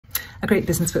A great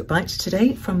business book bite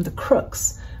today from The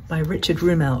Crux by Richard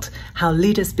Rumelt, How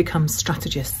Leaders Become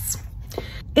Strategists.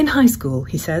 In high school,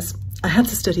 he says, I had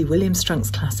to study William Strunk's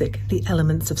classic, The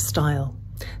Elements of Style.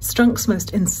 Strunk's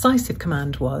most incisive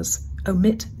command was,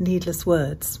 omit needless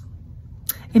words.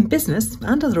 In business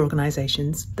and other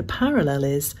organisations, the parallel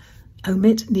is,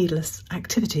 omit needless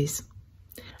activities.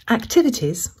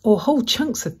 Activities, or whole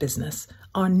chunks of business,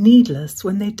 are needless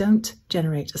when they don't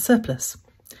generate a surplus.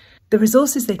 The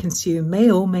resources they consume may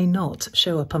or may not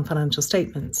show up on financial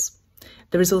statements.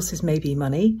 The resources may be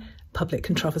money, public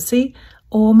controversy,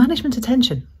 or management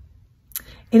attention.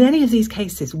 In any of these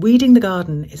cases, weeding the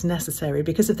garden is necessary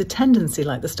because of the tendency,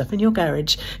 like the stuff in your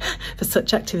garage, for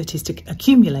such activities to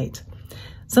accumulate.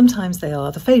 Sometimes they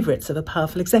are the favourites of a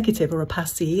powerful executive or a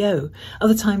past CEO.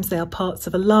 Other times they are parts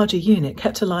of a larger unit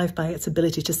kept alive by its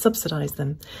ability to subsidize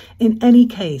them. In any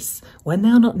case, when they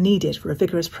are not needed for a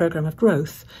vigorous programme of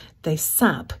growth, they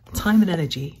sap time and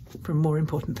energy from more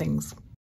important things.